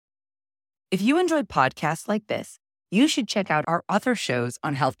If you enjoyed podcasts like this, you should check out our other shows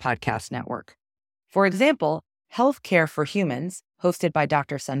on Health Podcast Network. For example, Healthcare for Humans, hosted by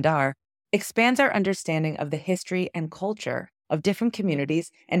Dr. Sundar, expands our understanding of the history and culture of different communities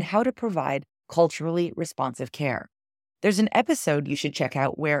and how to provide culturally responsive care. There's an episode you should check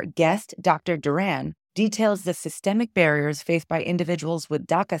out where guest Dr. Duran details the systemic barriers faced by individuals with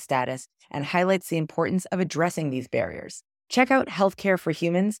DACA status and highlights the importance of addressing these barriers. Check out Healthcare for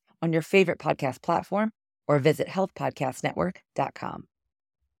Humans on your favorite podcast platform or visit healthpodcastnetwork.com.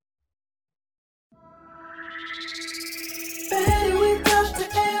 Better with Dr.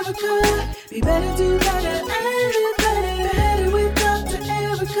 Ericka. Be better, do better, and live better. Better with Dr.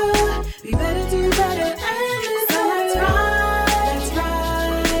 Ericka. Be better, do better, and live better. That's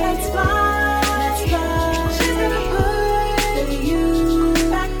right. That's right. That's right. She's gonna put you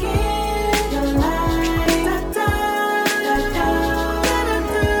back in your life. Da, da, da, da, da, da, da, da, da,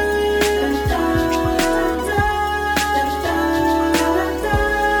 da, da, da.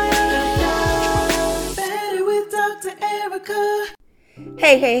 Better with Dr. Ericka.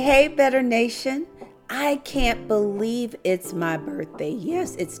 Hey, Better Nation. I can't believe it's my birthday.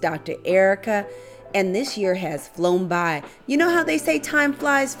 Yes, it's Dr. Ericka, and this year has flown by. You know how they say time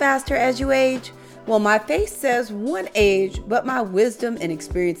flies faster as you age? Well, my face says one age, but my wisdom and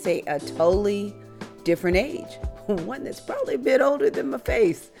experience say a totally different age. One that's probably a bit older than my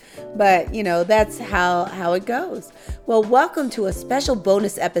face. But, that's how it goes. Well, welcome to a special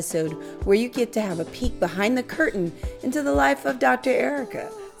bonus episode where you get to have a peek behind the curtain into the life of Dr.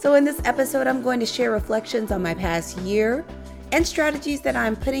 Ericka. So in this episode, I'm going to share reflections on my past year and strategies that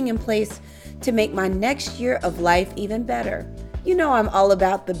I'm putting in place to make my next year of life even better. You know I'm all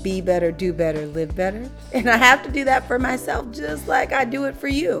about the be better, do better, live better. And I have to do that for myself just like I do it for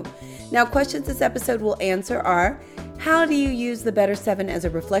you. Now, questions this episode will answer are: how do you use the Better 7 as a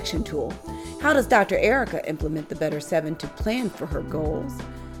reflection tool? How does Dr. Ericka implement the Better 7 to plan for her goals?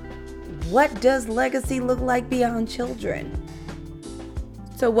 What does legacy look like beyond children?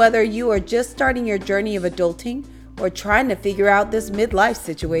 So whether you are just starting your journey of adulting or trying to figure out this midlife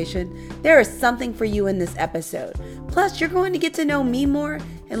situation, there is something for you in this episode. Plus, you're going to get to know me more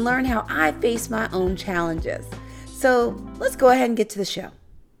and learn how I face my own challenges. So let's go ahead and get to the show.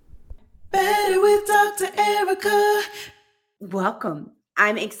 Better with Dr. Ericka. Welcome.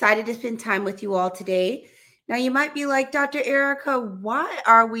 I'm excited to spend time with you all today. Now, you might be like, Dr. Ericka, why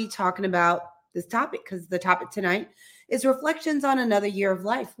are we talking about this topic? Because the topic tonight is reflections on another year of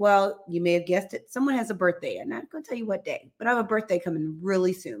life. Well, you may have guessed it. Someone has a birthday. I'm not going to tell you what day, but I have a birthday coming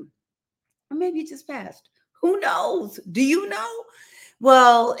really soon. Or maybe it just passed. Who knows? Do you know?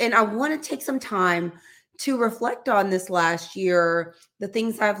 Well, and I want to take some time to reflect on this last year, the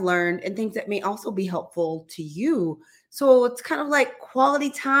things I've learned and things that may also be helpful to you. So it's kind of like quality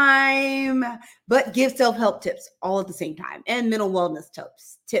time, but give self-help tips all at the same time and mental wellness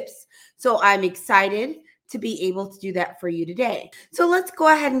tips. So I'm excited to be able to do that for you today. So let's go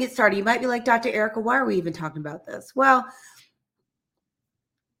ahead and get started. You might be like, Dr. Ericka, why are we even talking about this? Well,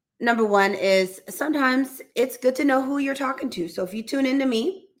 number one is sometimes it's good to know who you're talking to. So if you tune into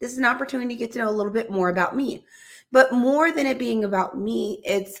me, this is an opportunity to get to know a little bit more about me. But more than it being about me,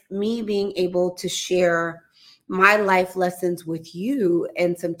 it's me being able to share my life lessons with you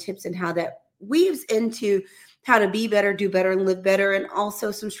and some tips and how that weaves into how to be better, do better, and live better. And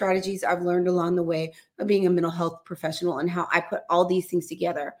also some strategies I've learned along the way of being a mental health professional and how I put all these things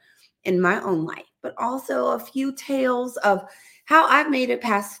together in my own life. But also a few tales of how I've made it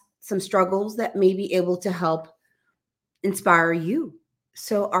past some struggles that may be able to help inspire you.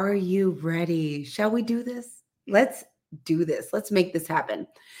 So are you ready? Shall we do this? Let's do this. Let's make this happen.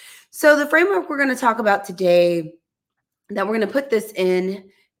 So the framework we're going to talk about today that we're going to put this in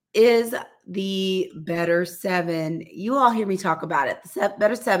is the Better 7. You all hear me talk about it. The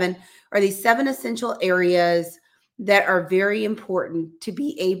Better 7 are these 7 essential areas that are very important to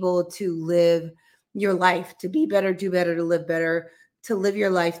be able to live your life, to be better, do better, to live your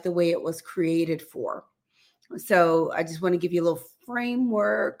life the way it was created for. So I just want to give you a little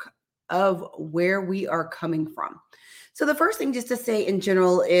framework of where we are coming from. So the first thing just to say in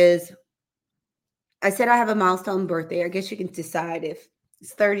general is, I said I have a milestone birthday. I guess you can decide if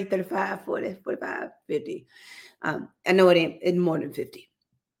it's 30, 35, 40, 45, 50. I know it ain't more than 50.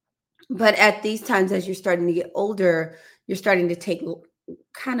 But at these times, as you're starting to get older, you're starting to take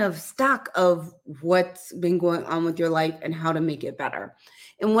kind of stock of what's been going on with your life and how to make it better.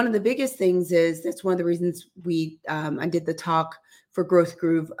 And one of the biggest things is, that's one of the reasons I did the talk for Growth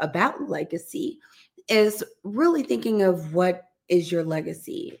Groove about legacy, is really thinking of what is your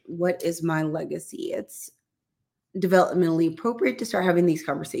legacy? What is my legacy? It's developmentally appropriate to start having these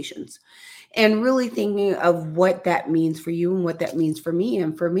conversations and really thinking of what that means for you and what that means for me.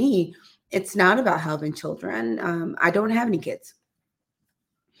 And for me, it's not about having children. I don't have any kids.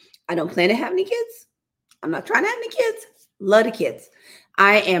 I don't plan to have any kids. I'm not trying to have any kids. Love the kids.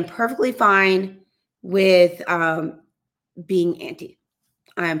 I am perfectly fine with being auntie.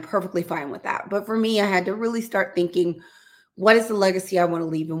 I am perfectly fine with that. But for me, I had to really start thinking, what is the legacy I want to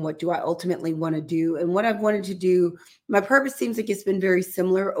leave and what do I ultimately want to do? And what I've wanted to do, my purpose seems like it's been very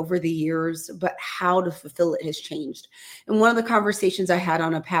similar over the years, but how to fulfill it has changed. And one of the conversations I had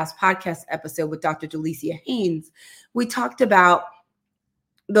on a past podcast episode with Dr. Delicia Haynes, we talked about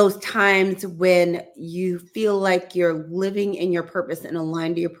those times when you feel like you're living in your purpose and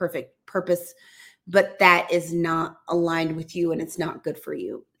aligned to your perfect purpose, but that is not aligned with you and it's not good for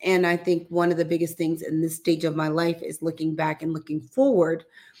you. And I think one of the biggest things in this stage of my life is looking back and looking forward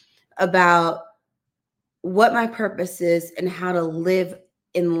about what my purpose is and how to live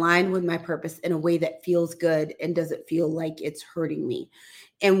in line with my purpose in a way that feels good and doesn't feel like it's hurting me.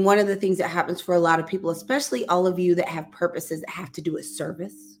 And one of the things that happens for a lot of people, especially all of you that have purposes that have to do with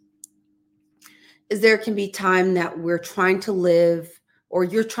service, is there can be time that we're trying to live, or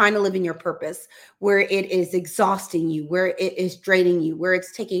you're trying to live in your purpose, where it is exhausting you, where it is draining you, where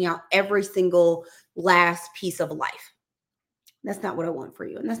it's taking out every single last piece of life. That's not what I want for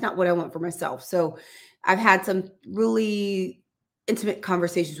you. And that's not what I want for myself. So I've had some really intimate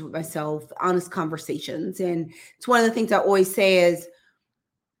conversations with myself, honest conversations. And it's one of the things I always say is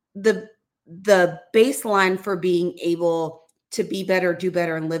the baseline for being able to be better, do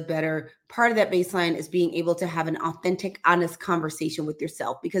better, and live better. Part of that baseline is being able to have an authentic, honest conversation with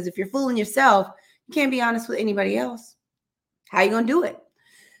yourself. Because if you're fooling yourself, you can't be honest with anybody else. How are you going to do it?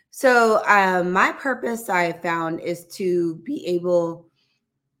 So my purpose, I have found, is to be able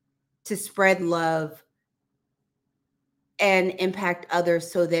to spread love and impact others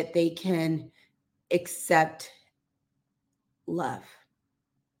so that they can accept love.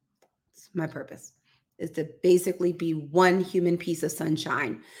 It's my purpose, is to basically be one human piece of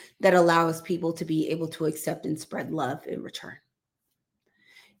sunshine that allows people to be able to accept and spread love in return.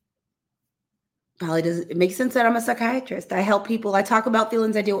 Probably doesn't it make sense that I'm a psychiatrist. I help people. I talk about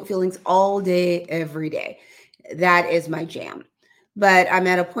feelings. I deal with feelings all day, every day. That is my jam. But I'm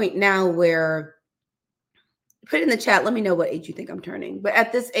at a point now where, put in the chat, let me know what age you think I'm turning. But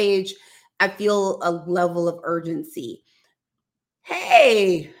at this age, I feel a level of urgency.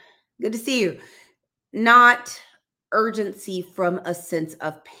 Hey, good to see you. Not urgency from a sense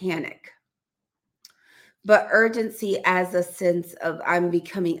of panic, but urgency as a sense of I'm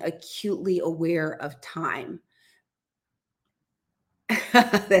becoming acutely aware of time.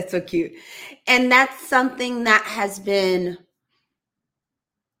 That's so cute. And that's something that has been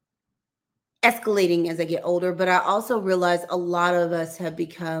escalating as I get older, but I also realize a lot of us have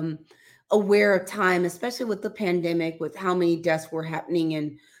become aware of time, especially with the pandemic, with how many deaths were happening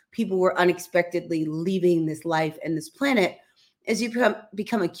and people were unexpectedly leaving this life and this planet, as you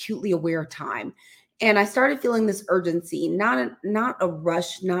become acutely aware of time. And I started feeling this urgency, not a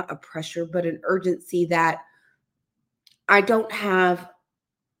rush, not a pressure, but an urgency that I don't have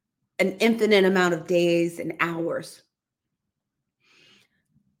an infinite amount of days and hours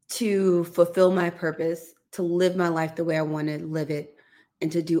to fulfill my purpose, to live my life the way I want to live it, and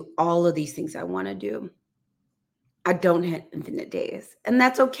to do all of these things I want to do. I don't have infinite days, and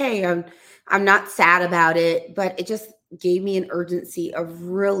that's okay. I'm not sad about it, but it just gave me an urgency of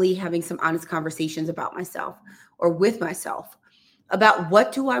really having some honest conversations about myself or with myself about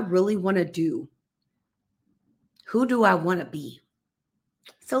what do I really want to do? Who do I want to be?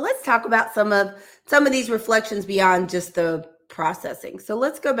 So let's talk about some of these reflections beyond just the processing. So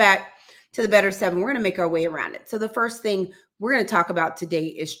let's go back to the Better 7. We're going to make our way around it. So the first thing we're going to talk about today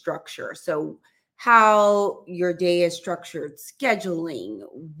is structure. So how your day is structured, scheduling,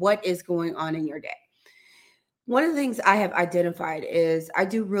 what is going on in your day. One of the things I have identified is I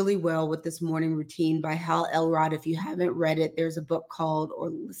do really well with this morning routine by Hal Elrod. If you haven't read it, there's a book called, or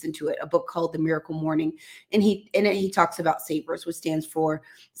listened to it, a book called The Miracle Morning. And in it, he talks about SAVERS, which stands for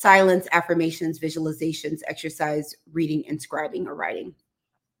silence, affirmations, visualizations, exercise, reading, and scribing or writing.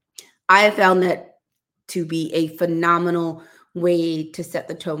 I have found that to be a phenomenal way to set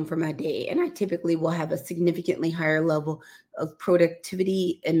the tone for my day. And I typically will have a significantly higher level of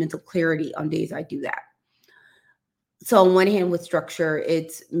productivity and mental clarity on days I do that. So on one hand, with structure,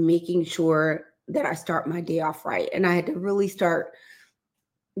 it's making sure that I start my day off right. And I had to really start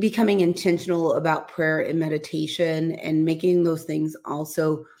becoming intentional about prayer and meditation and making those things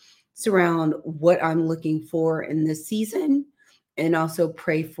also surround what I'm looking for in this season, and also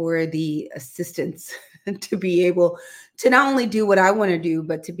pray for the assistance to be able to not only do what I want to do,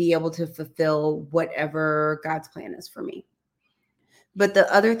 but to be able to fulfill whatever God's plan is for me. But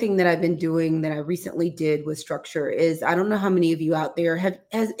the other thing that I've been doing that I recently did with structure is, I don't know how many of you out there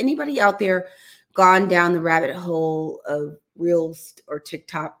has anybody out there gone down the rabbit hole of Reels or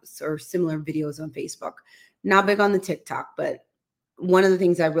TikToks or similar videos on Facebook? Not big on the TikTok, but one of the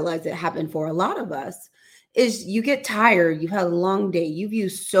things I realized that happened for a lot of us is you get tired, you've had a long day, you've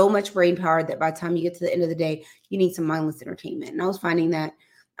used so much brain power that by the time you get to the end of the day, you need some mindless entertainment. And I was finding that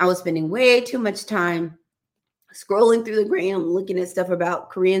I was spending way too much time scrolling through the gram, looking at stuff about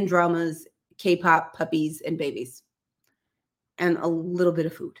Korean dramas, K-pop, puppies, and babies, and a little bit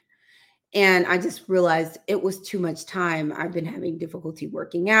of food. And I just realized it was too much time. I've been having difficulty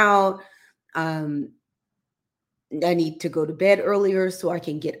working out. I need to go to bed earlier so I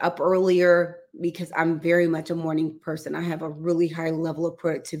can get up earlier, because I'm very much a morning person. I have a really high level of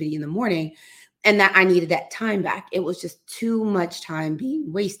productivity in the morning, and that I needed that time back. It was just too much time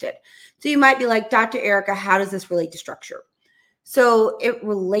being wasted. So you might be like, Dr. Ericka, how does this relate to structure? So it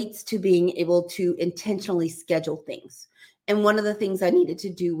relates to being able to intentionally schedule things. And one of the things I needed to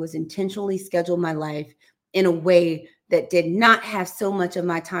do was intentionally schedule my life in a way that did not have so much of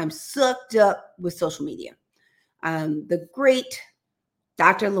my time sucked up with social media. The great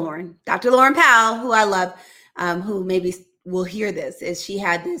Dr. Lauren Powell, who I love, who maybe will hear this, is she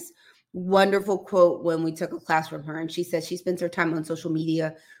had this wonderful quote when we took a class from her. And she said she spends her time on social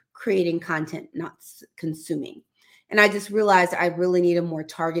media creating content, not consuming. And I just realized I really needed more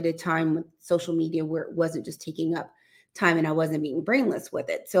targeted time with social media where it wasn't just taking up time and I wasn't being brainless with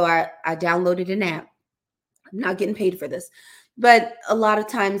it. So I downloaded an app. I'm not getting paid for this, but a lot of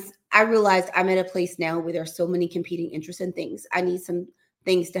times I realized I'm at a place now where there's so many competing interests and things. I need some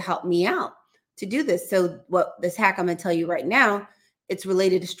things to help me out to do this. So what this hack I'm going to tell you right now, it's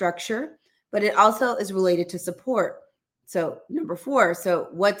related to structure, but it also is related to support. So number 4, so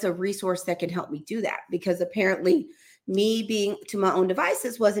what's a resource that can help me do that? Because apparently me being to my own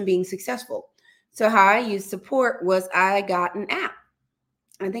devices wasn't being successful. So how I used support was I got an app.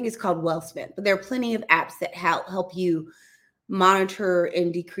 I think it's called WellSpent, but there are plenty of apps that help you monitor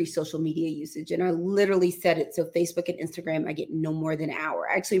and decrease social media usage. And I literally set it so Facebook and Instagram, I get no more than an hour.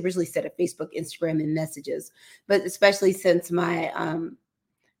 I actually originally set it Facebook, Instagram, and messages, but especially since my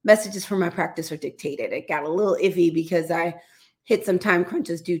messages for my practice are dictated, it got a little iffy because I hit some time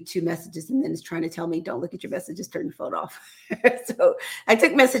crunches due to messages, and then it's trying to tell me, don't look at your messages, turn your phone off. So I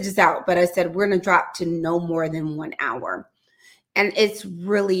took messages out, but I said, we're going to drop to no more than 1 hour. And it's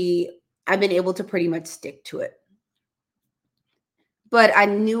really, I've been able to pretty much stick to it. But I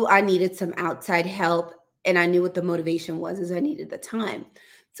knew I needed some outside help, and I knew what the motivation was, is I needed the time.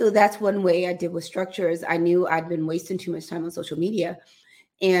 So that's one way I did with structure, is I knew I'd been wasting too much time on social media.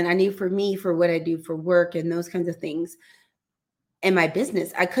 And I knew for me, for what I do for work and those kinds of things in my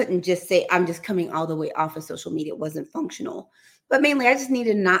business, I couldn't just say, I'm just coming all the way off of social media. It wasn't functional. But mainly, I just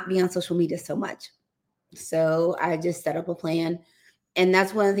needed to not be on social media so much. So I just set up a plan. And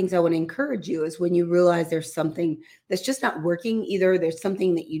that's one of the things I want to encourage you, is when you realize there's something that's just not working, either there's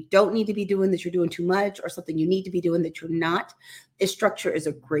something that you don't need to be doing that you're doing too much, or something you need to be doing that you're not, structure is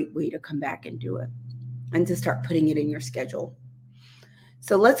a great way to come back and do it and to start putting it in your schedule.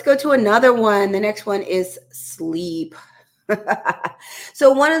 So let's go to another one. The next one is sleep.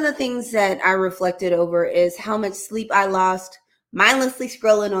 So one of the things that I reflected over is how much sleep I lost mindlessly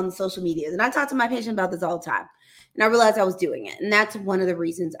scrolling on the social medias. And I talk to my patient about this all the time. And I realized I was doing it. And that's one of the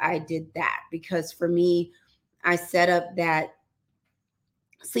reasons I did that. Because for me, I set up that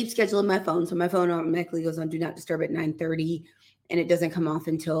sleep schedule in my phone. So my phone automatically goes on Do Not Disturb at 9:30. And it doesn't come off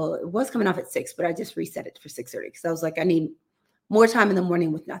until, it was coming off at 6, but I just reset it for 6:30. Because I was like, I need more time in the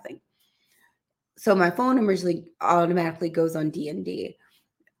morning with nothing. So my phone originally automatically goes on D&D.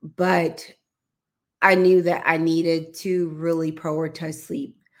 But I knew that I needed to really prioritize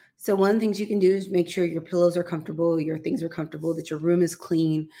sleep. So one of the things you can do is make sure your pillows are comfortable, your things are comfortable, that your room is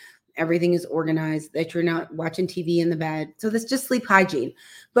clean, everything is organized, that you're not watching TV in the bed. So that's just sleep hygiene.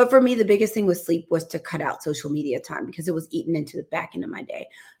 But for me, the biggest thing with sleep was to cut out social media time, because it was eating into the back end of my day.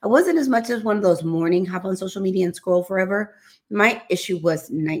 I wasn't as much as one of those morning hop on social media and scroll forever. My issue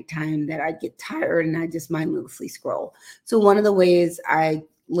was nighttime, that I'd get tired and I just mindlessly scroll. So one of the ways I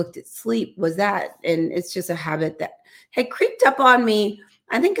looked at sleep was that, and it's just a habit that had creeped up on me,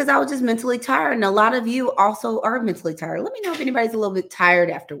 I think, because I was just mentally tired. And a lot of you also are mentally tired. Let me know if anybody's a little bit tired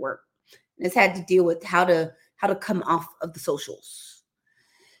after work and has had to deal with how to come off of the socials.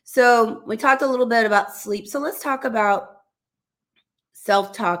 So we talked a little bit about sleep. So let's talk about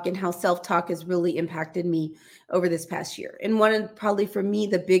self-talk and how self-talk has really impacted me over this past year. And one of, probably for me,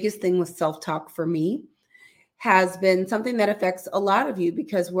 the biggest thing with self-talk for me has been something that affects a lot of you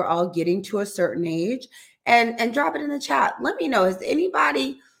because we're all getting to a certain age. And drop it in the chat. Let me know, has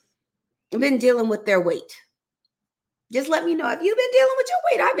anybody been dealing with their weight? Just let me know. Have you been dealing with your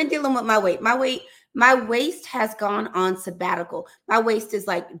weight? I've been dealing with my weight. My waist has gone on sabbatical. My waist is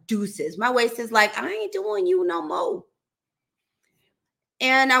like deuces. My waist is like, I ain't doing you no more.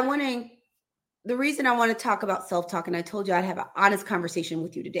 And the reason I want to talk about self-talk, and I told you I'd have an honest conversation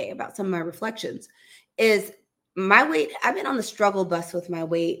with you today about some of my reflections, is my weight. I've been on the struggle bus with my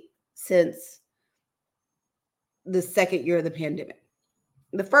weight since the second year of the pandemic.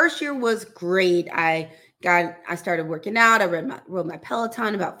 The first year was great. I started working out. I rode my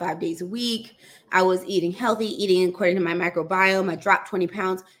Peloton about 5 days a week. I was eating healthy, eating according to my microbiome. I dropped 20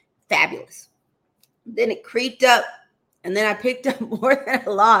 pounds. Fabulous. Then it creeped up, and then I picked up more than I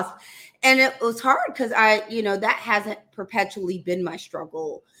lost. And it was hard because that hasn't perpetually been my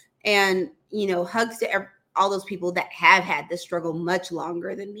struggle. And, hugs to all those people that have had this struggle much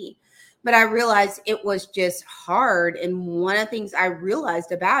longer than me. But I realized it was just hard. And one of the things I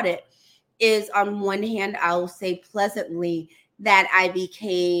realized about it is, on one hand, I'll say pleasantly that I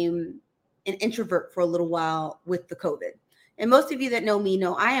became an introvert for a little while with the COVID. And most of you that know me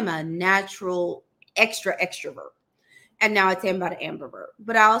know I am a natural extrovert. And now I'd say I'm about an ambivert.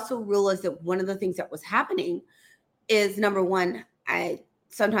 But I also realized that one of the things that was happening is, number one,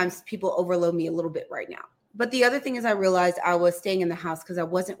 sometimes people overload me a little bit right now. But the other thing is, I realized I was staying in the house because I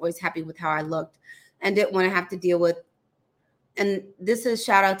wasn't always happy with how I looked and didn't want to have to deal with. And this is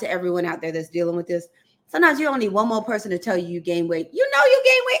shout out to everyone out there that's dealing with this. Sometimes you don't need one more person to tell you gain weight. You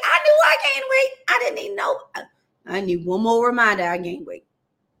gain weight. I knew I gained weight. I didn't even know. I need one more reminder I gained weight.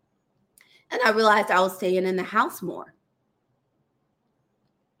 And I realized I was staying in the house more.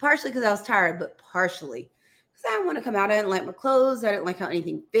 Partially because I was tired, but partially because I didn't want to come out. I didn't like my clothes. I didn't like how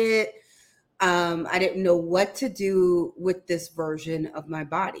anything fit. I didn't know what to do with this version of my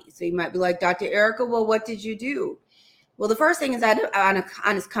body. So you might be like, Dr. Ericka, well, what did you do? Well, the first thing is I had an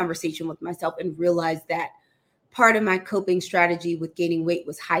honest conversation with myself and realized that part of my coping strategy with gaining weight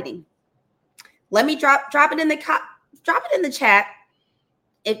was hiding. Let me drop it in the chat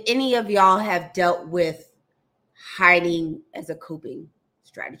if any of y'all have dealt with hiding as a coping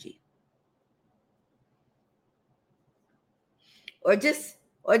strategy. Or just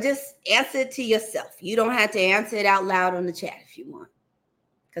answer it to yourself. You don't have to answer it out loud on the chat if you want.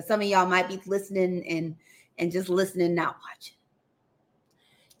 Because some of y'all might be listening and just listening, not watching.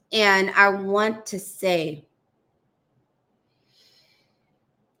 And I want to say,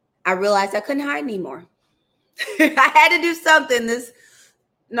 I realized I couldn't hide anymore. I had to do something. This,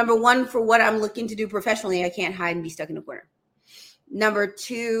 number one, for what I'm looking to do professionally, I can't hide and be stuck in a corner. Number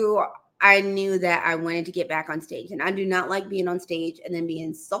two, I knew that I wanted to get back on stage. And I do not like being on stage and then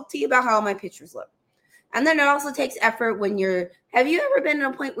being salty about how my pictures look. And then it also takes effort when have you ever been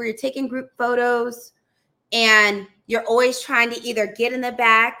at a point where you're taking group photos and you're always trying to either get in the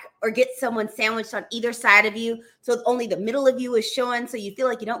back or get someone sandwiched on either side of you, so only the middle of you is showing, so you feel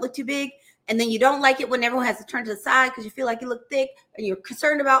like you don't look too big? And then you don't like it when everyone has to turn to the side because you feel like you look thick and you're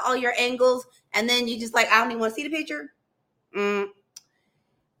concerned about all your angles. And then you just like, I don't even want to see the picture.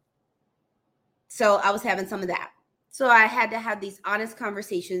 So I was having some of that. So I had to have these honest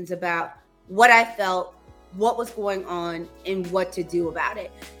conversations about what I felt, what was going on, and what to do about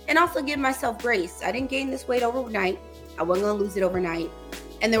it. And also give myself grace. I didn't gain this weight overnight. I wasn't going to lose it overnight.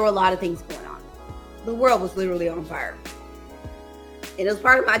 And there were a lot of things going on. The world was literally on fire. And it was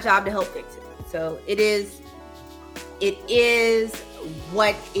part of my job to help fix it. So it is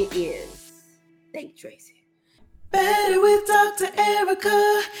what it is. Thank you, Tracy. Better with Dr.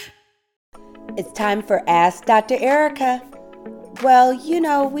 Ericka. It's time for Ask Dr. Ericka. Well,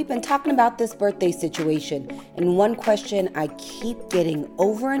 we've been talking about this birthday situation, and one question I keep getting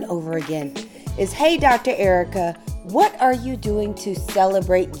over and over again is, hey, Dr. Ericka, what are you doing to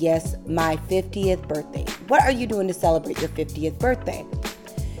celebrate, my 50th birthday? What are you doing to celebrate your 50th birthday?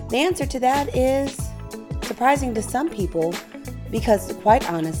 The answer to that is surprising to some people because, quite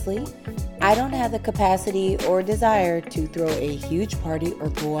honestly, I don't have the capacity or desire to throw a huge party or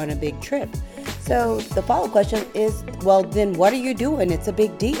go on a big trip. So the follow-up question is, well, then what are you doing? It's a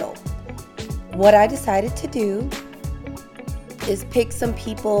big deal. What I decided to do is pick some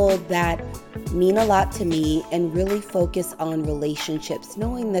people that mean a lot to me and really focus on relationships,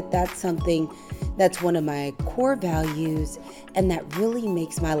 knowing that that's something that's one of my core values and that really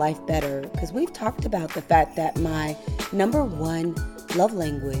makes my life better. Because we've talked about the fact that my number one love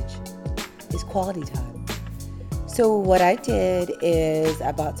language is quality time. So what I did is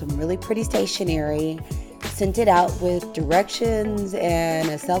I bought some really pretty stationery, sent it out with directions and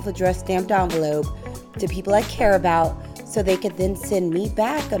a self-addressed stamped envelope to people I care about so they could then send me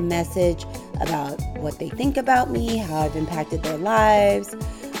back a message about what they think about me, how I've impacted their lives,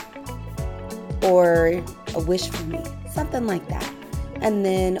 or a wish for me, something like that. And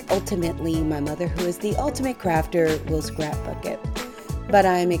then ultimately, my mother, who is the ultimate crafter, will scrapbook it. But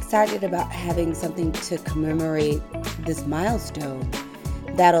I'm excited about having something to commemorate this milestone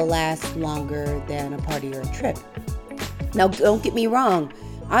that'll last longer than a party or a trip. Now, don't get me wrong.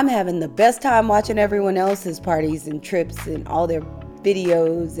 I'm having the best time watching everyone else's parties and trips and all their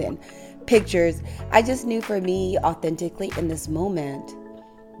videos and pictures. I just knew for me, authentically in this moment,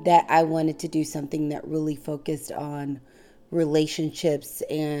 that I wanted to do something that really focused on relationships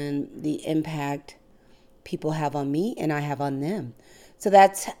and the impact people have on me and I have on them. So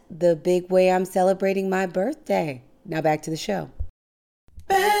that's the big way I'm celebrating my birthday. Now back to the show.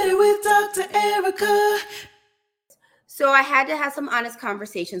 Better with Dr. Ericka. So I had to have some honest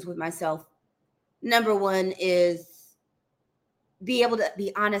conversations with myself. Number one is be able to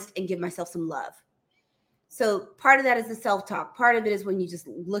be honest and give myself some love. So part of that is the self-talk. Part of it is when you just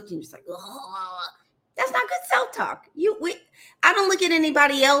look and you're just like, oh, that's not good self-talk. I don't look at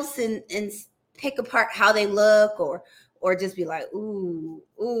anybody else and pick apart how they look or just be like, ooh,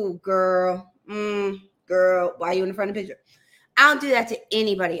 girl, why are you in the front of the picture? I don't do that to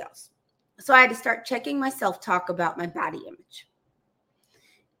anybody else. So I had to start checking my self-talk about my body image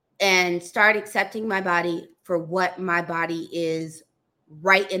and start accepting my body for what my body is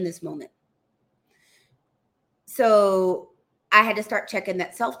right in this moment. So I had to start checking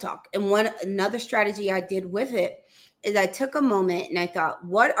that self-talk. And another strategy I did with it is I took a moment and I thought,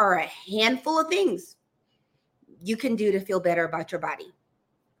 what are a handful of things you can do to feel better about your body?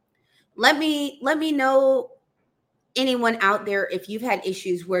 Let me know, anyone out there, if you've had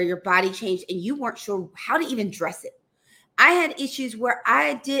issues where your body changed and you weren't sure how to even dress it. I had issues where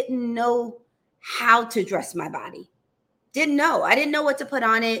I didn't know how to dress my body. I didn't know what to put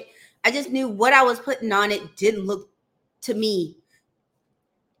on it. I just knew what I was putting on it didn't look to me.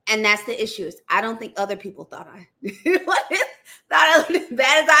 And that's the issue. I don't think other people thought I was as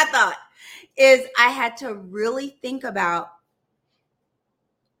bad as I thought. Is I had to really think about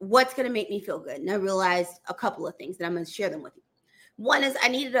what's going to make me feel good. And I realized a couple of things, and I'm going to share them with you. One is I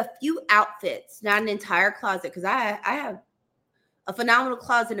needed a few outfits, not an entire closet, because I have a phenomenal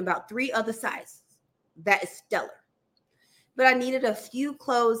closet in about 3 other sizes. That is stellar. But I needed a few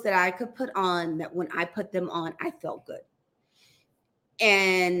clothes that I could put on that when I put them on, I felt good.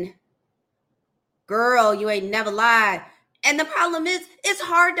 And girl, you ain't never lied. And the problem is, it's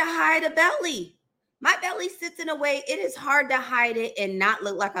hard to hide a belly. My belly sits in a way, it is hard to hide it and not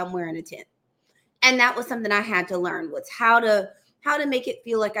look like I'm wearing a tent. And that was something I had to learn, was how to make it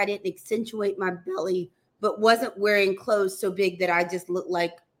feel like I didn't accentuate my belly, but wasn't wearing clothes so big that I just looked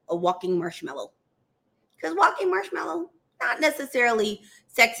like a walking marshmallow. Because walking marshmallow, not necessarily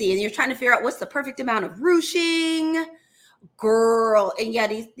sexy. And you're trying to figure out what's the perfect amount of ruching. Girl, and yeah,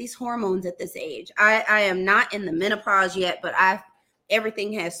 these hormones at this age. I am not in the menopause yet, but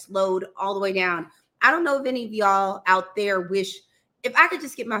everything has slowed all the way down. I don't know if any of y'all out there wish if I could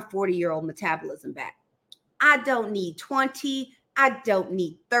just get my 40-year-old metabolism back. I don't need 20. I don't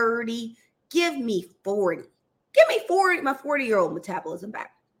need 30. Give me 40. Give me 40, my 40-year-old metabolism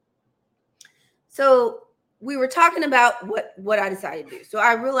back. So we were talking about what I decided to do. So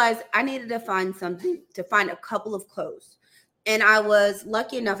I realized I needed to find a couple of clothes. And I was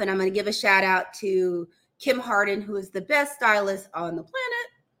lucky enough, and I'm going to give a shout out to Kim Harden, who is the best stylist on the planet.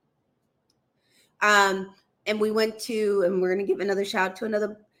 And we went to, and we're going to give another shout out to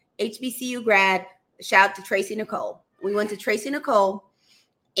another HBCU grad, shout out to Tracy Nicole. We went to Tracy Nicole,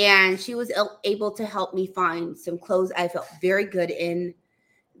 and she was able to help me find some clothes I felt very good in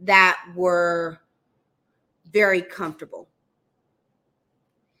that were very comfortable.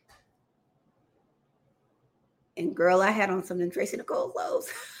 And girl, I had on some of Tracy Nicole clothes.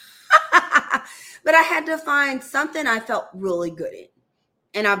 But I had to find something I felt really good in.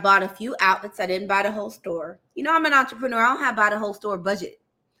 And I bought a few outfits. I didn't buy the whole store. You know, I'm an entrepreneur. I don't have buy the whole store budget.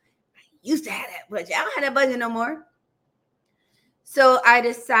 I used to have that budget. I don't have that budget no more. So I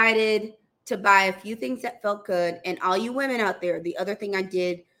decided to buy a few things that felt good. And all you women out there, the other thing I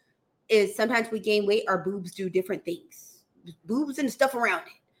did is sometimes we gain weight. Our boobs do different things. Boobs and stuff around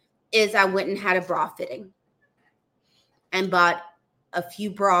it. Is I went and had a bra fitting and bought a few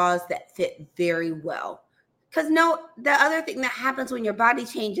bras that fit very well. Because the other thing that happens when your body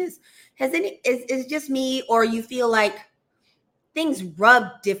changes is just me, or you feel like things rub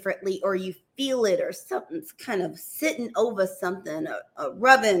differently, or you feel it, or something's kind of sitting over something, or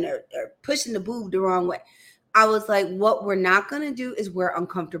rubbing, or pushing the boob the wrong way. I was like, what we're not going to do is wear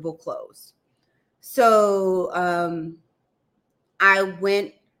uncomfortable clothes. So I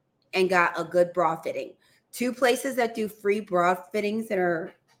went and got a good bra fitting. 2 places that do free bra fittings that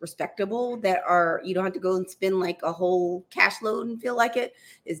are respectable, that are, you don't have to go and spend like a whole cash load and feel like it,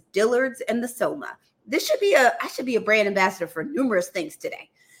 is Dillard's and the Soma. I should be a brand ambassador for numerous things today.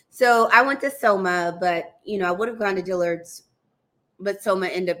 So I went to Soma, but I would have gone to Dillard's, but Soma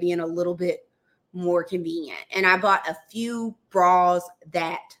ended up being a little bit more convenient. And I bought a few bras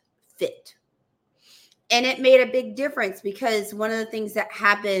that fit. And it made a big difference, because one of the things that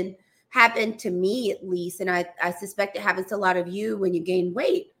happened to me, at least, and I suspect it happens to a lot of you when you gain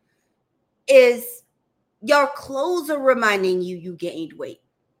weight, is your clothes are reminding you gained weight,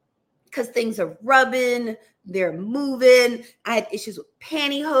 because things are rubbing, they're moving. I had issues with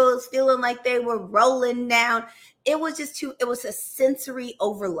pantyhose, feeling like they were rolling down. It was it was a sensory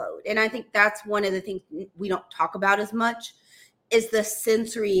overload. And I think that's one of the things we don't talk about as much, is the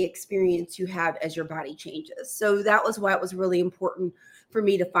sensory experience you have as your body changes. So that was why it was really important for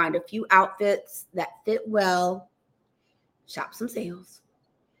me to find a few outfits that fit well, shop some sales.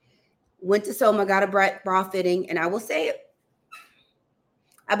 Went to Soma, got a bra fitting, and I will say it,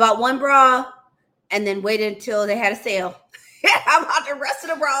 I bought one bra and then waited until they had a sale. I bought the rest of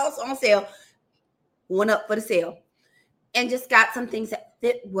the bras on sale, went up for the sale, and just got some things that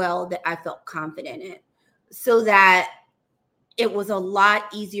fit well, that I felt confident in, so that it was a lot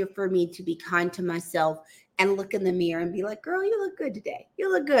easier for me to be kind to myself and look in the mirror and be like, girl, you look good today.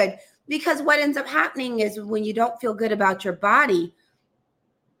 You look good. Because what ends up happening is, when you don't feel good about your body,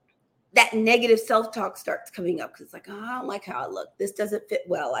 that negative self-talk starts coming up, because it's like, oh, I don't like how I look. This doesn't fit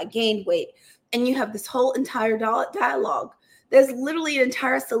well. I gained weight. And you have this whole entire dialogue. There's literally an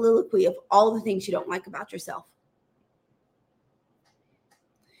entire soliloquy of all the things you don't like about yourself.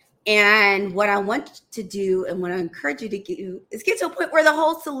 And what I want to do, and what I encourage you to do, is get to a point where the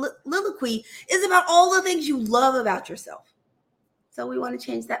whole soliloquy is about all the things you love about yourself. So we want to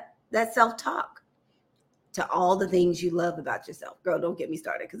change that self-talk to all the things you love about yourself. Girl, don't get me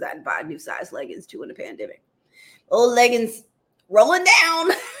started, because I had to buy new size leggings too in the pandemic. Old leggings rolling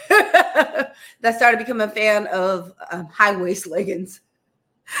down. I started becoming a fan of high-waist leggings.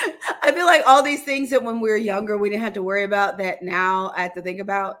 I feel like all these things that when we were younger, we didn't have to worry about, that now I have to think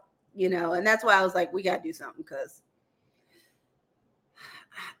about. And that's why I was like, we got to do something, because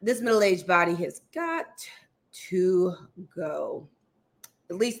this middle-aged body has got to go.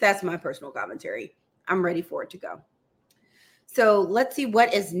 At least that's my personal commentary. I'm ready for it to go. So let's see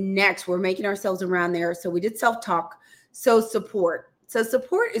what is next. We're making ourselves around there. So we did self-talk. So support. So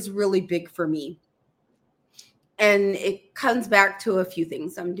support is really big for me. And it comes back to a few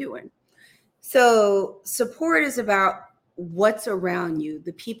things I'm doing. So support is about what's around you,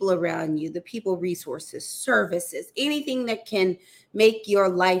 the people around you, the people, resources, services, anything that can make your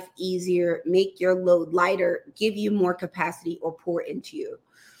life easier, make your load lighter, give you more capacity, or pour into you.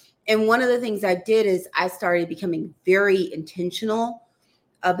 And one of the things I did is I started becoming very intentional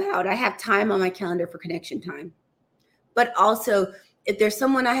about, I have time on my calendar for connection time. But also, if there's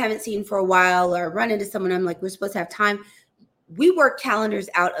someone I haven't seen for a while, or run into someone, I'm like, we're supposed to have time, we work calendars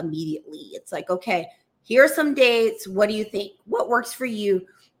out immediately. It's like, okay, here are some dates. What do you think? What works for you?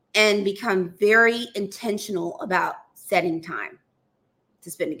 And become very intentional about setting time to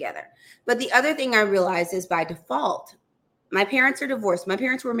spend together. But the other thing I realized is, by default, my parents are divorced. My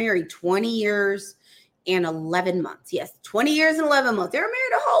parents were married 20 years and 11 months. Yes, 20 years and 11 months. They were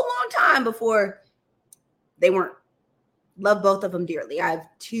married a whole long time before they weren't. Love both of them dearly. I have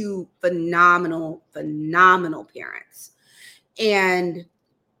 2 phenomenal parents. And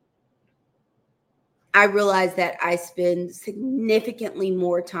I realized that I spend significantly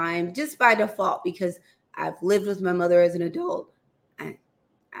more time just by default, because I've lived with my mother as an adult. I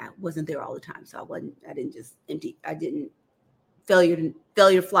wasn't there all the time. So I didn't failure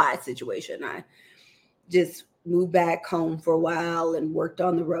to fly situation. I just moved back home for a while and worked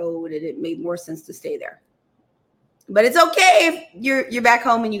on the road, and it made more sense to stay there. But it's okay if you're back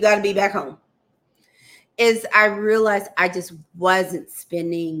home and you got to be back home. Is I realized I just wasn't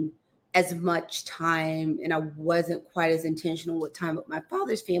spending as much time, and I wasn't quite as intentional with time with my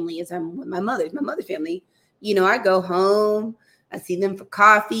father's family as I'm with my mother's. My mother's family, I go home, I see them for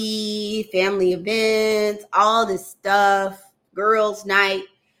coffee, family events, all this stuff, girls' night.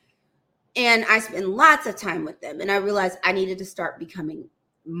 And I spend lots of time with them. And I realized I needed to start becoming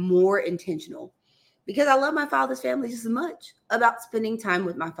more intentional, because I love my father's family just as much, about spending time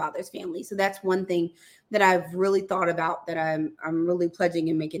with my father's family. So that's one thing that I've really thought about, that I'm really pledging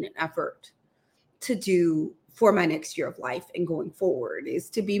and making an effort to do for my next year of life and going forward, is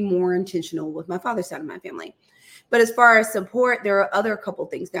to be more intentional with my father's side of my family. But as far as support, there are other couple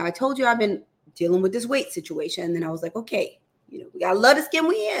things. Now, I told you I've been dealing with this weight situation. And then I was like, okay, we got to love the skin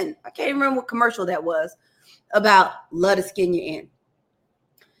we in. I can't even remember what commercial that was about love the skin you're in.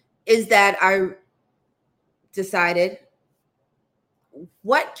 Is that I decided,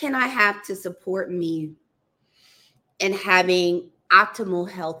 what can I have to support me in having optimal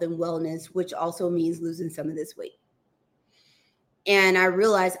health and wellness, which also means losing some of this weight. And I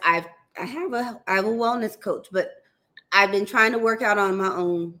realized I have a wellness coach, but I've been trying to work out on my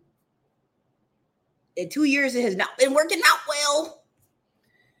own. In 2 years, it has not been working out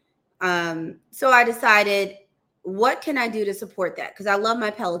well. So I decided, what can I do to support that? Because I love my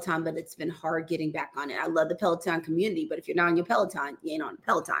Peloton, but it's been hard getting back on it. I love the Peloton community, but if you're not on your Peloton, you ain't on the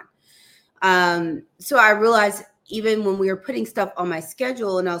Peloton. So I realized, even when we were putting stuff on my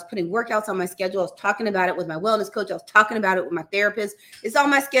schedule and I was putting workouts on my schedule, I was talking about it with my wellness coach. I was talking about it with my therapist. It's on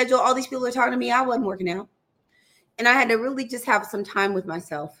my schedule. All these people are talking to me. I wasn't working out. And I had to really just have some time with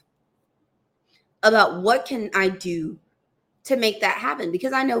myself about what can I do to make that happen.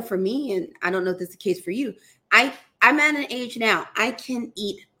 Because I know for me, and I don't know if this is the case for you, I'm at an age now, I can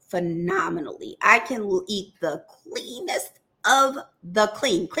eat phenomenally. I can eat the cleanest of the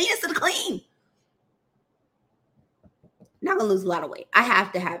clean, cleanest of the clean. Not gonna lose a lot of weight. I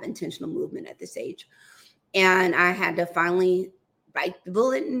have to have intentional movement at this age. And I had to finally bite the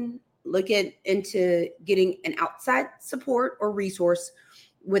bullet and look into getting an outside support or resource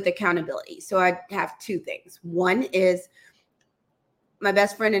with accountability. So I have two things. One is my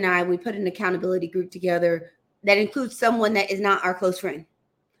best friend and I, we put an accountability group together that includes someone that is not our close friend.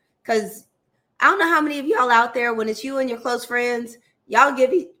 Because I don't know how many of y'all out there, when it's you and your close friends, we all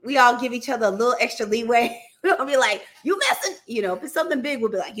give each other a little extra leeway. We'll be like, you messing, if it's something big, we'll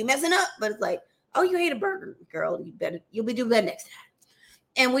be like, you messing up. But it's like, oh, you ate a burger, girl. You'll be doing better next time.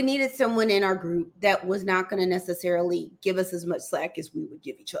 And we needed someone in our group that was not going to necessarily give us as much slack as we would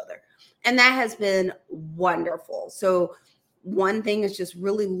give each other. And that has been wonderful. So one thing is just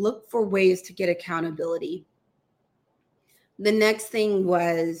really look for ways to get accountability. The next thing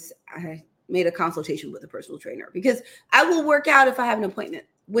was I made a consultation with a personal trainer, because I will work out if I have an appointment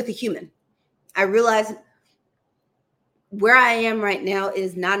with a human. I realize where I am right now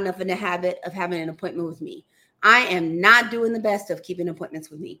is not enough in the habit of having an appointment with me. I am not doing the best of keeping appointments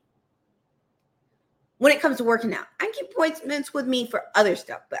with me. When it comes to working out, I keep appointments with me for other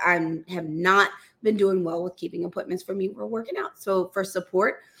stuff, but I have not been doing well with keeping appointments for me for working out. So for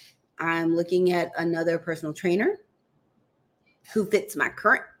support, I'm looking at another personal trainer who fits my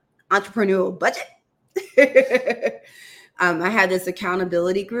current entrepreneurial budget. I have this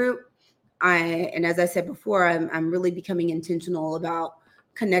accountability group. And as I said before, I'm really becoming intentional about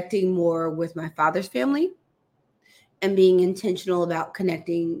connecting more with my father's family and being intentional about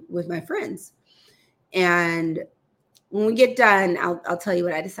connecting with my friends. And when we get done, I'll tell you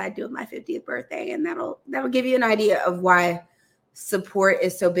what I decided to do on my 50th birthday, and that'll give you an idea of why support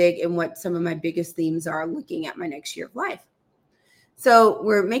is so big and what some of my biggest themes are looking at my next year of life. So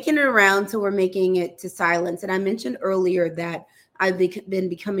we're making it around. So we're making it to silence. And I mentioned earlier that I've been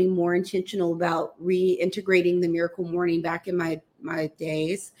becoming more intentional about reintegrating the miracle morning back in my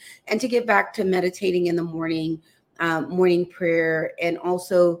days, and to get back to meditating in the morning, morning prayer, and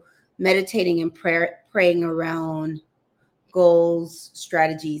also meditating and praying around goals,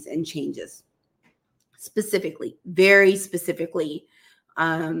 strategies, and changes. Specifically, very specifically,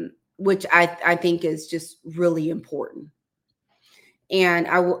 which I think is just really important. And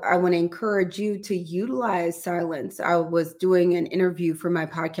I want to encourage you to utilize silence. I was doing an interview for my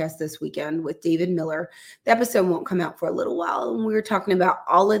podcast this weekend with David Miller. The episode won't come out for a little while. And we were talking about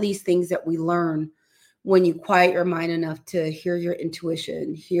all of these things that we learn when you quiet your mind enough to hear your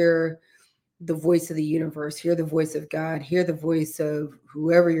intuition, hear the voice of the universe, hear the voice of God, hear the voice of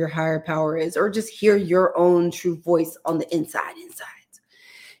whoever your higher power is, or just hear your own true voice on the inside.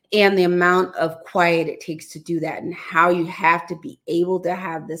 And the amount of quiet it takes to do that, and how you have to be able to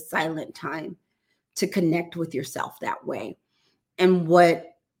have this silent time to connect with yourself that way, and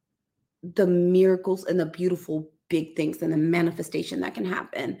what the miracles and the beautiful big things and the manifestation that can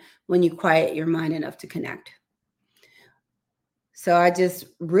happen when you quiet your mind enough to connect. So I just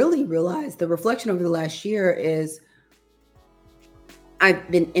really realized the reflection over the last year is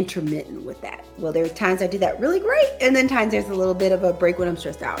I've been intermittent with that. Well, there are times I do that really great, and then times there's a little bit of a break when I'm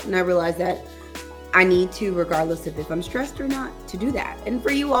stressed out. And I realize that I need to, regardless of if I'm stressed or not, to do that. And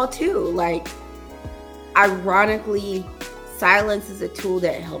for you all too, like, ironically, silence is a tool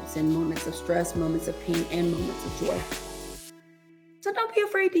that helps in moments of stress, moments of pain, and moments of joy. So don't be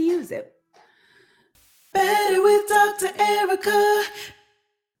afraid to use it. Better with Dr. Ericka.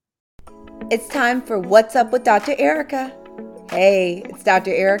 It's time for What's Up with Dr. Ericka. Hey, it's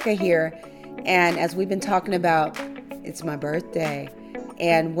Dr. Ericka here. And as we've been talking about, it's my birthday.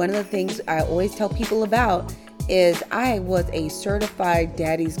 And one of the things I always tell people about is I was a certified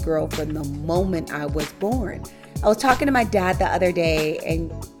daddy's girl from the moment I was born. I was talking to my dad the other day,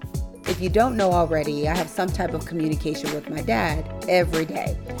 and if you don't know already, I have some type of communication with my dad every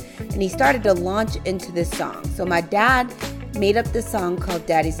day. And he started to launch into this song. So my dad made up this song called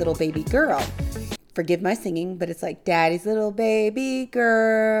Daddy's Little Baby Girl. Forgive my singing, but it's like, Daddy's little baby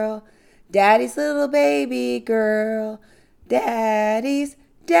girl, Daddy's little baby girl, Daddy's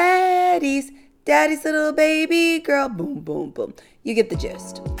little baby girl. Boom, boom, boom. You get the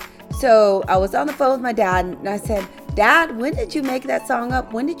gist. So I was on the phone with my dad, and I said, Dad, when did you make that song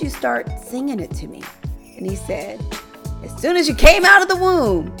up? When did you start singing it to me? And he said, as soon as you came out of the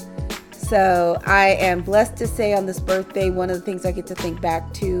womb. So I am blessed to say on this birthday, one of the things I get to think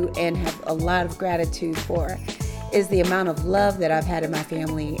back to and have a lot of gratitude for is the amount of love that I've had in my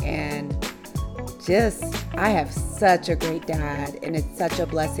family. And I have such a great dad, and it's such a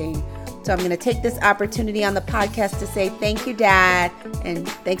blessing. So I'm going to take this opportunity on the podcast to say thank you, Dad, and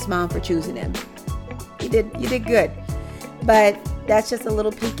thanks, Mom, for choosing him. You did good. But that's just a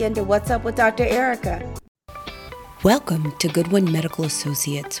little peek into what's up with Dr. Ericka. Welcome to Goodwin Medical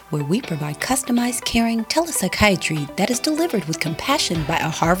Associates, where we provide customized, caring telepsychiatry that is delivered with compassion by a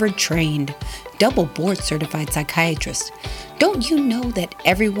Harvard-trained, double board-certified psychiatrist. Don't you know that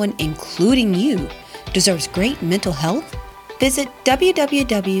everyone, including you, deserves great mental health? Visit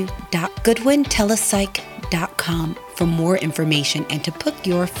www.goodwintelepsych.com for more information and to book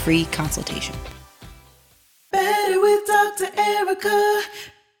your free consultation. Better with Dr. Ericka.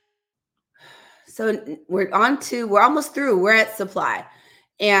 So we're almost through. We're at supply.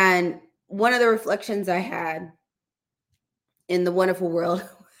 And one of the reflections I had in the wonderful world,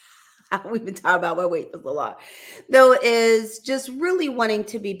 we've been talking about my weight for so long, though, is just really wanting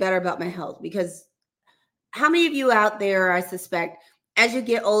to be better about my health. Because how many of you out there, I suspect, as you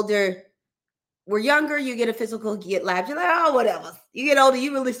get older, we're younger, you get a physical, you get labs, you're like, oh, whatever. You get older,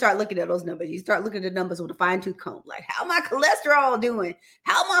 you really start looking at those numbers. You start looking at the numbers with a fine-tooth comb. Like, how my cholesterol doing?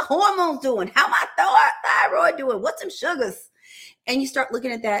 How my hormones doing? How my thyroid doing? What's some sugars? And you start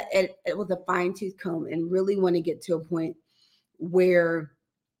looking at that with a fine-tooth comb and really want to get to a point where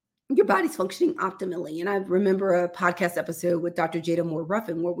your body's functioning optimally. And I remember a podcast episode with Dr. Jada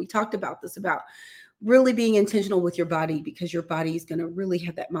Moore-Ruffin where we talked about this, about really being intentional with your body, because your body is going to really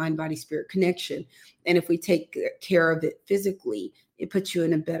have that mind, body, spirit connection. And if we take care of it physically, it puts you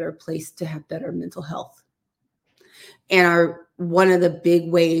in a better place to have better mental health. And one of the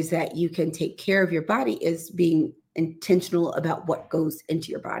big ways that you can take care of your body is being intentional about what goes into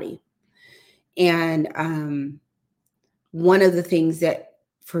your body. And one of the things that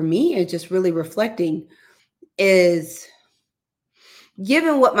for me is just really reflecting is,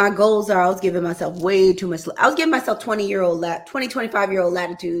 given what my goals are, I was giving myself way too much. I was giving myself 25-year-old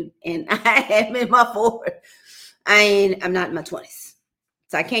latitude, and I am in my 40s. I'm not in my 20s.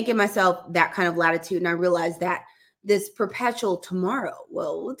 So I can't give myself that kind of latitude. And I realized that this perpetual tomorrow,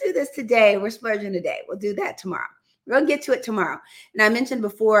 well, we'll do this today. We're splurging today. We'll do that tomorrow. We're going to get to it tomorrow. And I mentioned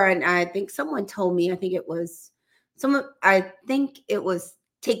before, and I think someone told me, I think it was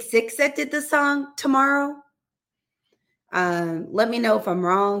Take Six that did the song Tomorrow. Let me know if I'm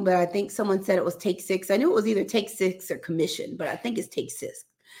wrong, but I think someone said it was Take Six. I knew it was either Take Six or Commission, but I think it's Take Six.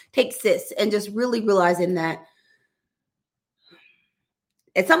 Take Six. And just really realizing that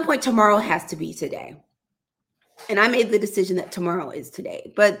at some point tomorrow has to be today. And I made the decision that tomorrow is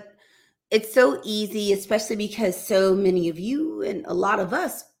today. But it's so easy, especially because so many of you and a lot of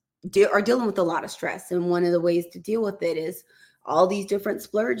us are dealing with a lot of stress. And one of the ways to deal with it is all these different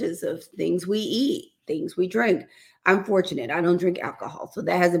splurges of things we eat, things we drink. I'm fortunate. I don't drink alcohol, so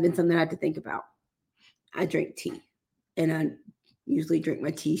that hasn't been something I had to think about. I drink tea, and I usually drink my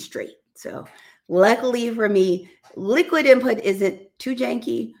tea straight. So luckily for me, liquid input isn't too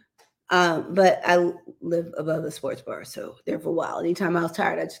janky, but I live above the sports bar, so there for a while. Anytime I was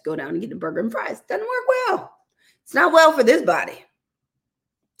tired, I just go down and get a burger and fries. Doesn't work well. It's not well for this body.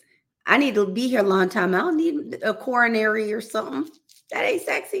 I need to be here a long time. I don't need a coronary or something. That ain't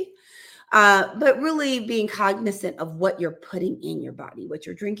sexy. But really being cognizant of what you're putting in your body, what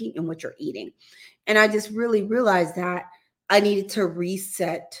you're drinking and what you're eating. And I just really realized that I needed to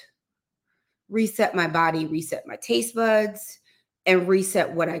reset my body, reset my taste buds, and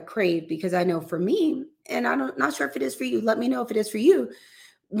reset what I crave. Because I know for me, and I'm not sure if it is for you, let me know if it is for you.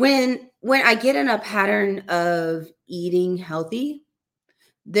 When I get in a pattern of eating healthy,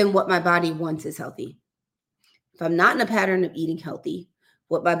 then what my body wants is healthy. If I'm not in a pattern of eating healthy,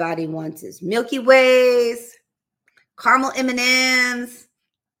 what my body wants is Milky Ways, caramel M&Ms,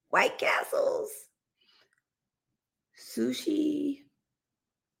 White Castles, sushi,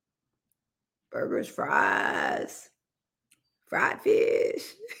 burgers, fries, fried fish,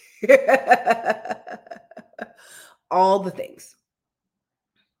 all the things.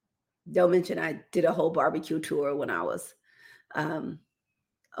 Don't mention I did a whole barbecue tour when I was a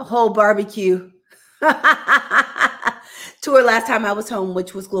whole barbecue tour last time I was home,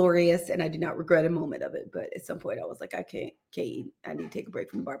 which was glorious, and I do not regret a moment of it. But at some point, I was like, I can't eat. I need to take a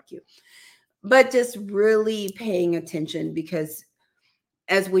break from the barbecue. But just really paying attention, because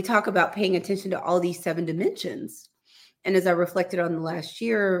as we talk about paying attention to all these 7 dimensions, and as I reflected on the last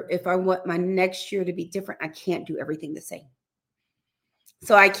year, if I want my next year to be different, I can't do everything the same.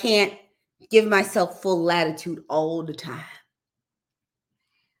 So I can't give myself full latitude all the time,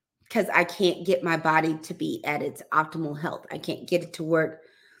 because I can't get my body to be at its optimal health. I can't get it to work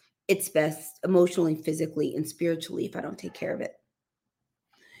its best emotionally, physically, and spiritually if I don't take care of it.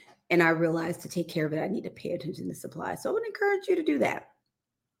 And I realized to take care of it, I need to pay attention to supply. So I would encourage you to do that.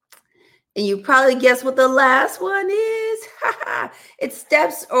 And you probably guess what the last one is. It's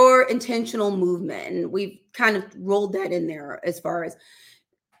steps or intentional movement. And we've kind of rolled that in there. As far as,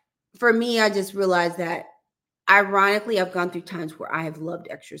 for me, I just realized that, ironically, I've gone through times where I have loved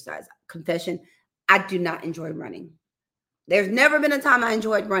exercise. Confession, I do not enjoy running. There's never been a time I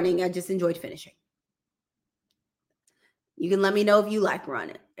enjoyed running. I just enjoyed finishing. You can let me know if you like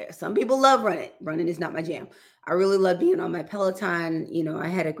running. Some people love running. Running is not my jam. I really love being on my Peloton. You know, I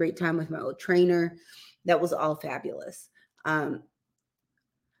had a great time with my old trainer. That was all fabulous.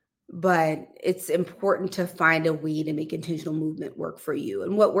 But it's important to find a way to make intentional movement work for you.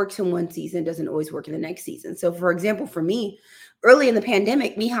 And what works in one season doesn't always work in the next season. So, for example, for me, early in the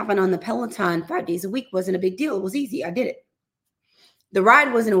pandemic, me hopping on the Peloton 5 days a week wasn't a big deal. It was easy. I did it. The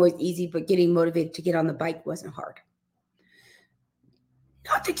ride wasn't always easy, but getting motivated to get on the bike wasn't hard.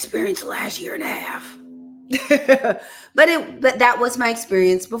 Not the experience the last year and a half. but that was my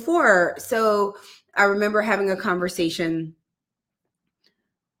experience before. So I remember having a conversation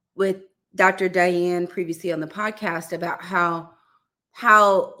with Dr. Diane previously on the podcast about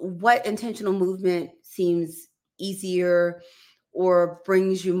what intentional movement seems easier or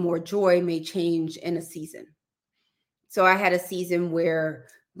brings you more joy may change in a season. So I had a season where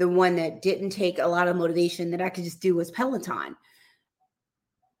the one that didn't take a lot of motivation that I could just do was Peloton.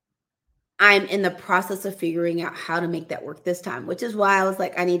 I'm in the process of figuring out how to make that work this time, which is why I was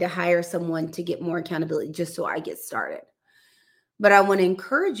like, I need to hire someone to get more accountability just so I get started. But I want to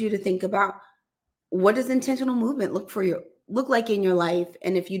encourage you to think about, what does intentional movement look like in your life?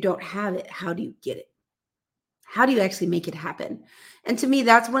 And if you don't have it, how do you get it? How do you actually make it happen? And to me,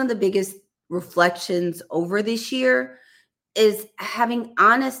 that's one of the biggest reflections over this year, is having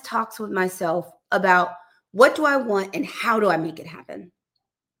honest talks with myself about, what do I want and how do I make it happen?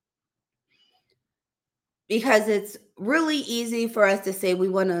 Because it's really easy for us to say we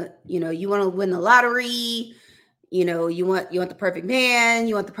want to, you want to win the lottery, you want the perfect man,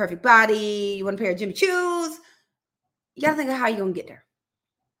 you want the perfect body, you want a pair of Jimmy Choos. You got to think of how you're going to get there.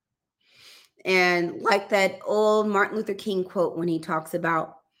 And like that old Martin Luther King quote when he talks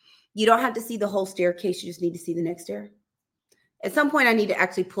about, you don't have to see the whole staircase, you just need to see the next stair. At some point, I need to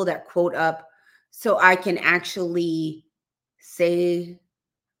actually pull that quote up so I can actually say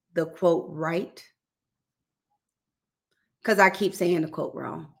the quote right. Because I keep saying the quote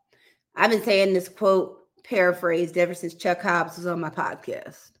wrong. I've been saying this quote paraphrased ever since Chuck Hobbs was on my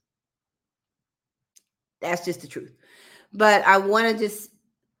podcast. That's just the truth. But I want to just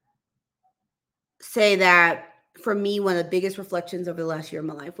say that for me, one of the biggest reflections over the last year of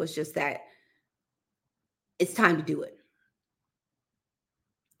my life was just that it's time to do it.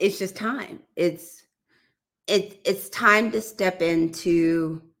 It's just time. It's time to step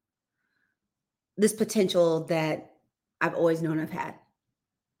into this potential that I've always known I've had,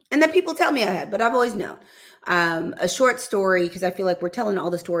 and that people tell me I had, but I've always known. A short story, because I feel like we're telling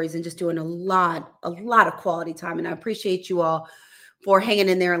all the stories and just doing a lot of quality time. And I appreciate you all for hanging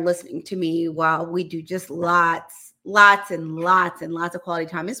in there and listening to me while we do just lots and lots of quality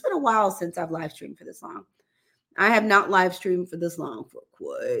time. It's been a while since I've live streamed for this long. I have not live streamed for this long for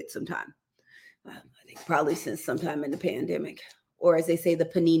quite some time. I think probably since sometime in the pandemic, or as they say, the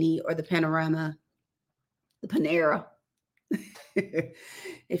Panini or the Panorama, the Panera.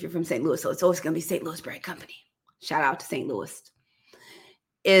 If you're from St. Louis, so it's always going to be St. Louis Bread Company. Shout out to St. Louis.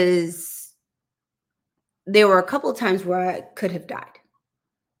 There were a couple of times where I could have died,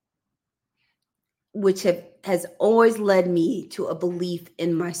 which has always led me to a belief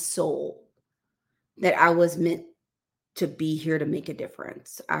in my soul that I was meant to be here to make a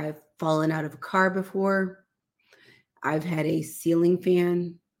difference. I've fallen out of a car before. I've had a ceiling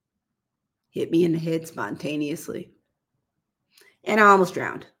fan hit me in the head spontaneously. And I almost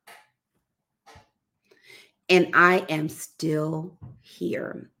drowned. And I am still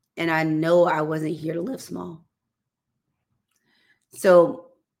here. And I know I wasn't here to live small. So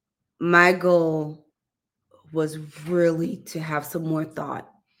my goal was really to have some more thought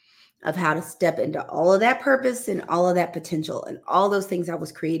of how to step into all of that purpose and all of that potential and all those things I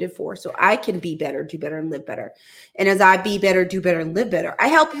was created for, so I can be better, do better, and live better. And as I be better, do better, and live better, I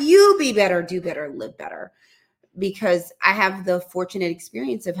help you be better, do better, and live better, because I have the fortunate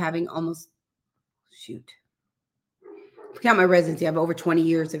experience of having count my residency, I have over 20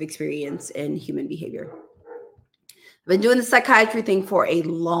 years of experience in human behavior. I've been doing the psychiatry thing for a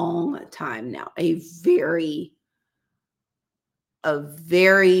long time now, a very,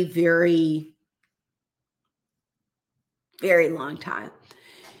 very, very long time.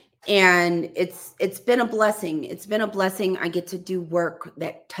 And it's been a blessing. It's been a blessing. I get to do work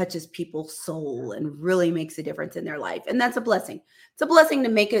that touches people's soul and really makes a difference in their life. And that's a blessing. It's a blessing to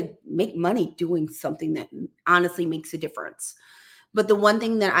make money doing something that honestly makes a difference. But the one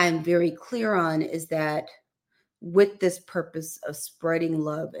thing that I am very clear on is that with this purpose of spreading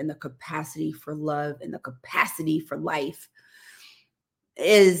love and the capacity for love and the capacity for life,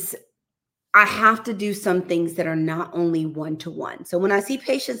 is I have to do some things that are not only one-to-one. So when I see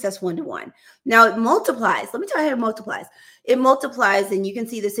patients, that's one-to-one. Now it multiplies. Let me tell you how it multiplies. It multiplies, and you can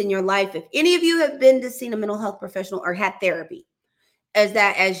see this in your life. If any of you have been to see a mental health professional or had therapy,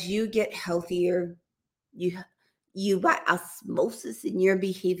 as you get healthier, you by osmosis in your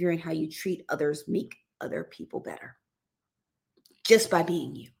behavior and how you treat others make other people better just by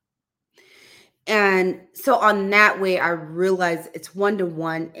being you. And so on that way, I realize it's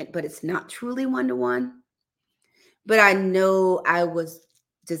one-to-one, but it's not truly one-to-one. But I know I was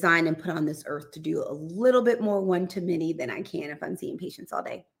designed and put on this earth to do a little bit more one-to-many than I can if I'm seeing patients all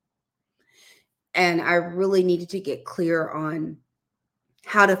day. And I really needed to get clear on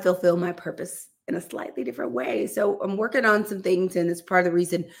how to fulfill my purpose in a slightly different way. So I'm working on some things, and it's part of the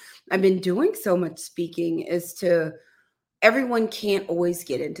reason I've been doing so much speaking is to everyone can't always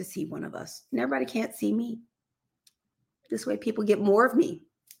get in to see one of us, and everybody can't see me. This way people get more of me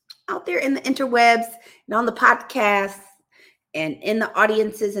out there in the interwebs and on the podcasts and in the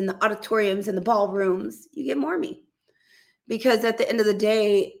audiences and the auditoriums and the ballrooms. You get more of me, because at the end of the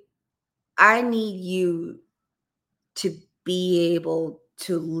day, I need you to be able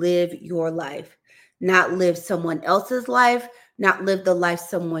to live your life, not live someone else's life, not live the life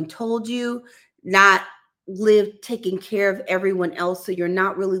someone told you, not live taking care of everyone else. So you're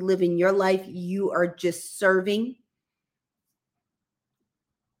not really living your life. You are just serving,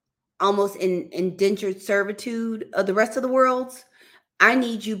 almost in indentured servitude of the rest of the world. I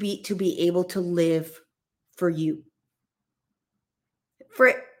need you to be able to live for you. For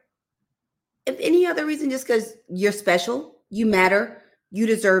if any other reason, just because you're special, you matter, you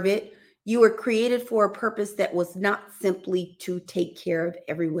deserve it. You were created for a purpose that was not simply to take care of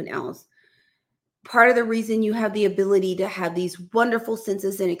everyone else. Part of the reason you have the ability to have these wonderful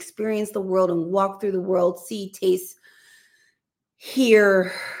senses and experience the world and walk through the world, see, taste,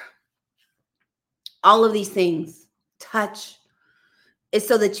 hear, all of these things, touch, is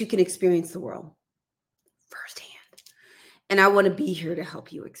so that you can experience the world firsthand. And I want to be here to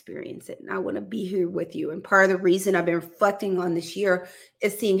help you experience it. And I want to be here with you. And part of the reason I've been reflecting on this year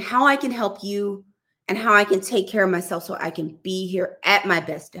is seeing how I can help you and how I can take care of myself so I can be here at my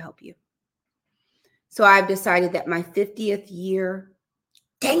best to help you. So I've decided that my 50th year,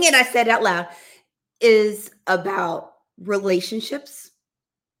 dang it, I said it out loud, is about relationships,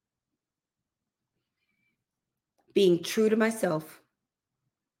 being true to myself,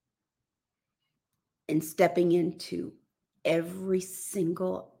 and stepping into every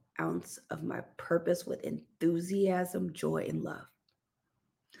single ounce of my purpose with enthusiasm, joy, and love.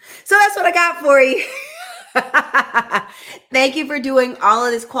 So that's what I got for you. Thank you for doing all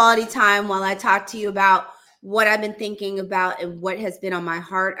of this quality time while I talk to you about what I've been thinking about and what has been on my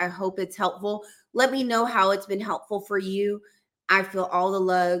heart. I hope it's helpful. Let me know how it's been helpful for you. I feel all the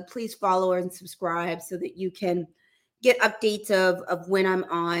love. Please follow and subscribe so that you can get updates of when I'm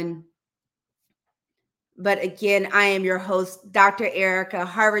on. But again, I am your host, Dr. Ericka,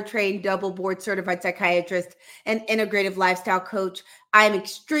 Harvard-trained, double board certified psychiatrist and integrative lifestyle coach. I am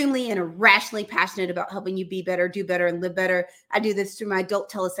extremely and irrationally passionate about helping you be better, do better, and live better. I do this through my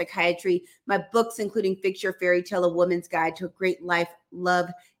adult telepsychiatry, my books, including Fix Your Fairy Tale, A Woman's Guide to a Great Life, Love,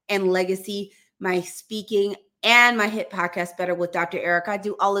 and Legacy, my speaking, and my hit podcast, Better with Dr. Ericka. I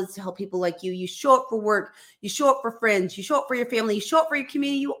do all of this to help people like you. You show up for work, you show up for friends, you show up for your family, you show up for your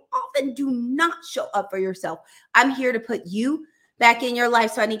community. You often do not show up for yourself. I'm here to put you back in your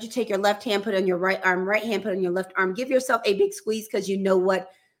life. So I need you to take your left hand, put it on your right arm, right hand, put it on your left arm. Give yourself a big squeeze because you know what?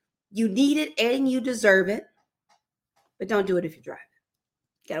 You need it and you deserve it. But don't do it if you're driving.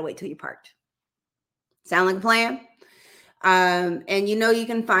 You got to wait till you're parked. Sound like a plan? And you know you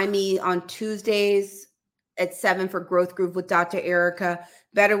can find me on Tuesdays at 7 for Growth Groove with Dr. Ericka.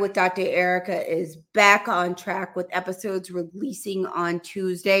 Better with Dr. Ericka is back on track with episodes releasing on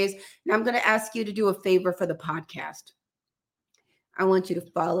Tuesdays. And I'm going to ask you to do a favor for the podcast. I want you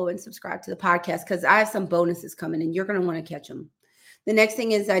to follow and subscribe to the podcast because I have some bonuses coming and you're going to want to catch them. The next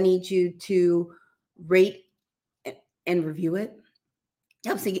thing is I need you to rate and review it.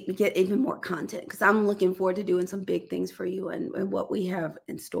 Helps me get even more content because I'm looking forward to doing some big things for you. And what we have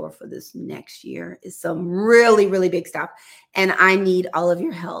in store for this next year is some really, really big stuff. And I need all of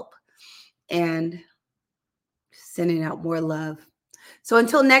your help and sending out more love. So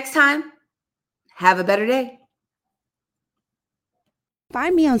until next time, have a better day.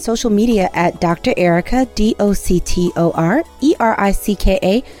 Find me on social media at Dr. Ericka,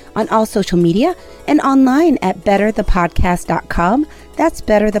 DoctorEricka, on all social media and online at betterthepodcast.com. That's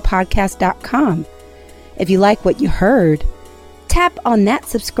betterthepodcast.com. If you like what you heard, tap on that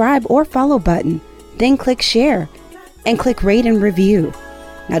subscribe or follow button, then click share and click rate and review.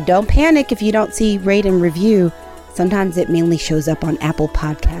 Now don't panic if you don't see rate and review. Sometimes it mainly shows up on Apple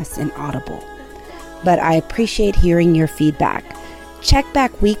Podcasts and Audible. But I appreciate hearing your feedback. Check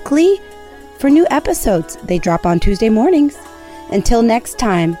back weekly for new episodes. They drop on Tuesday mornings. Until next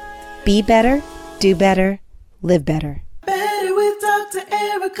time, be better, do better, live better. Better with Dr.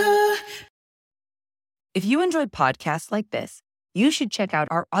 Ericka. If you enjoyed podcasts like this, you should check out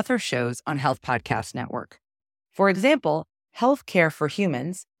our other shows on Health Podcast Network. For example, Healthcare for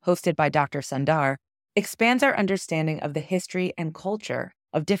Humans, hosted by Dr. Sundar, expands our understanding of the history and culture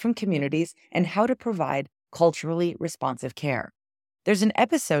of different communities and how to provide culturally responsive care. There's an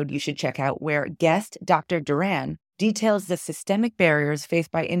episode you should check out where guest Dr. Duran details the systemic barriers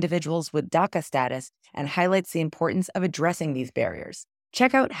faced by individuals with DACA status and highlights the importance of addressing these barriers.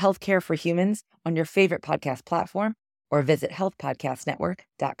 Check out Healthcare for Humans on your favorite podcast platform or visit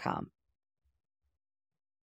healthpodcastnetwork.com.